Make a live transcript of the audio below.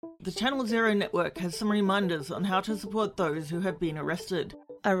The Channel Zero network has some reminders on how to support those who have been arrested.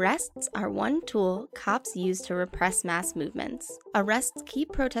 Arrests are one tool cops use to repress mass movements. Arrests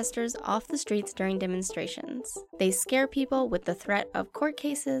keep protesters off the streets during demonstrations. They scare people with the threat of court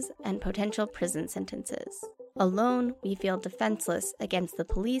cases and potential prison sentences. Alone, we feel defenseless against the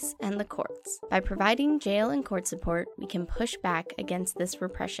police and the courts. By providing jail and court support, we can push back against this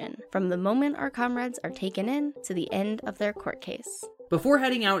repression, from the moment our comrades are taken in to the end of their court case. Before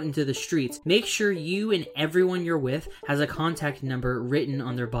heading out into the streets, make sure you and everyone you're with has a contact number written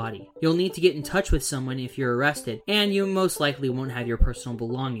on their body. You'll need to get in touch with someone if you're arrested, and you most likely won't have your personal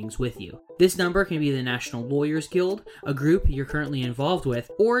belongings with you. This number can be the National Lawyers Guild, a group you're currently involved with,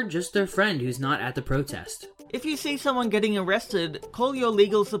 or just a friend who's not at the protest. If you see someone getting arrested, call your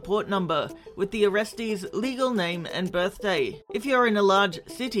legal support number with the arrestee's legal name and birthday. If you're in a large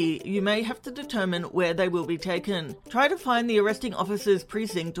city, you may have to determine where they will be taken. Try to find the arresting officer's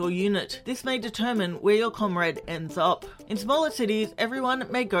precinct or unit. This may determine where your comrade ends up. In smaller cities, everyone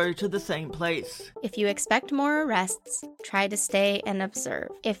may go to the same place. If you expect more arrests, try to stay and observe.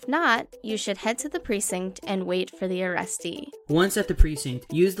 If not, you should head to the precinct and wait for the arrestee. Once at the precinct,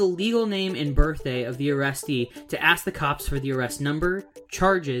 use the legal name and birthday of the arrestee to ask the cops for the arrest number,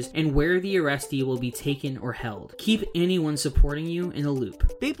 charges, and where the arrestee will be taken or held. Keep anyone supporting you in the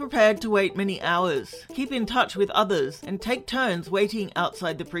loop. Be prepared to wait many hours. Keep in touch with others and take turns waiting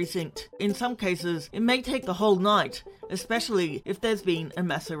outside the precinct. In some cases, it may take the whole night, especially if there's been a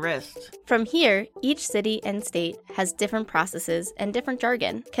mass arrest. From here, each city and state has different processes and different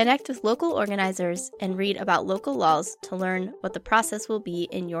jargon. Connect with local organizers and read about local laws to learn what the process will be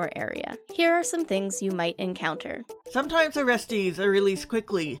in your area. Here are some things you might encounter. Sometimes arrestees are released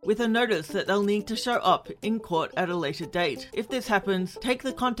quickly with a notice that they'll need to show up in court at a later date. If this happens, take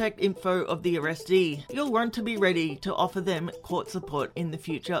the contact info of the arrestee. You'll want to be ready to offer them court support in the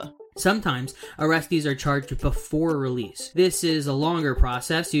future. Sometimes, arrestees are charged before release. This is a longer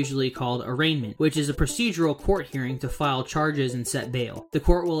process, usually called arraignment, which is a procedural court hearing to file charges and set bail. The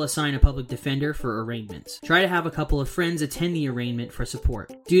court will assign a public defender for arraignments. Try to have a couple of friends attend the arraignment for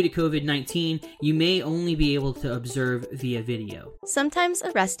support. Due to COVID-19, you may only be able to observe via video. Sometimes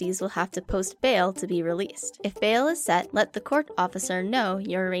arrestees will have to post bail to be released. If bail is set, let the court officer know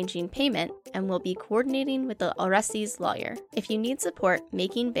you're arranging payment and will be coordinating with the arrestee's lawyer. If you need support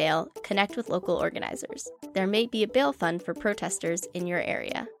making bail, connect with local organizers. There may be a bail fund for protesters in your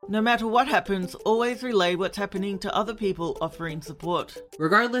area. No matter what happens, always relay what's happening to other people offering support.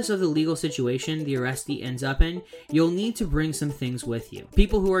 Regardless of the legal situation the arrestee ends up in, you'll need to bring some things with you.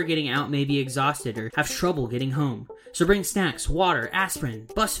 People who are getting out may be exhausted or have trouble getting home. So bring snacks, water, aspirin,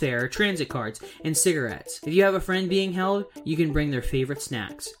 bus fare, transit cards, and cigarettes. If you have a friend being held, you can bring their favorite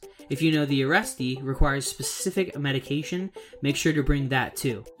snacks. If you know the arrestee requires specific medication, make sure to bring that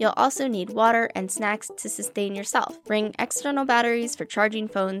too. You'll also need water and snacks to sustain yourself. Bring external batteries for charging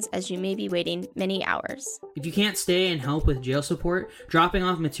phones as you may be waiting many hours. If you can't stay and help with jail support, dropping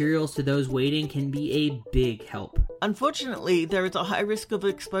off materials to those waiting can be a big help. Unfortunately, there is a high risk of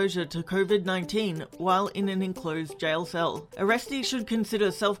exposure to COVID-19 while in an enclosed jail cell. Arrestees should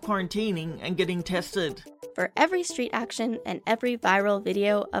consider self-quarantining and getting tested. For every street action and every viral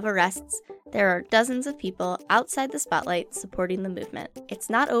video of arrests, there are dozens of people outside the spotlight supporting the movement. It's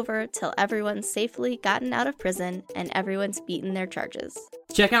not over till everyone's safely gotten out of prison and everyone's beaten their charges.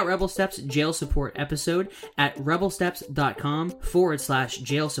 Check out Rebel Steps jail support episode at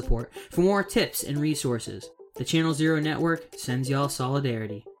rebelsteps.com/jail support for more tips and resources. The Channel Zero Network sends y'all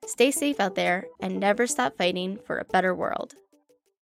solidarity. Stay safe out there and never stop fighting for a better world.